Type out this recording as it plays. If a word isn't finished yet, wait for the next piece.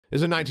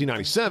is in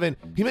 1997,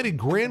 he made a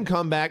grand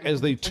comeback as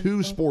the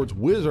two-sports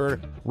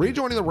wizard,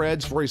 rejoining the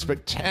Reds for a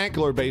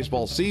spectacular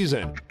baseball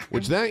season,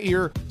 which that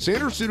year,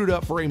 Sanders suited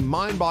up for a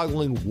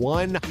mind-boggling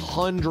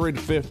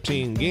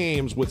 115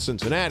 games with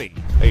Cincinnati,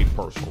 a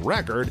personal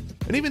record,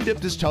 and even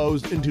dipped his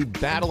toes into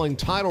battling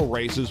title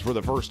races for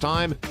the first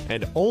time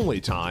and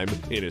only time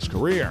in his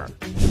career.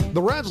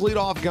 The Reds'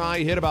 leadoff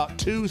guy hit about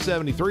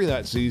 .273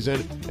 that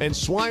season and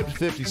swiped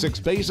 56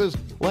 bases,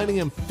 landing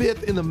him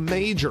 5th in the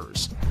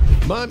majors.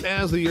 But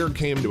as the year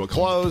came to a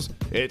close,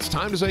 it's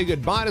time to say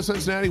goodbye to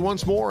Cincinnati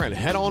once more and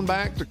head on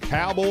back to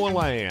Cowboy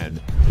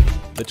Land.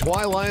 The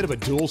twilight of a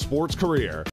dual sports career.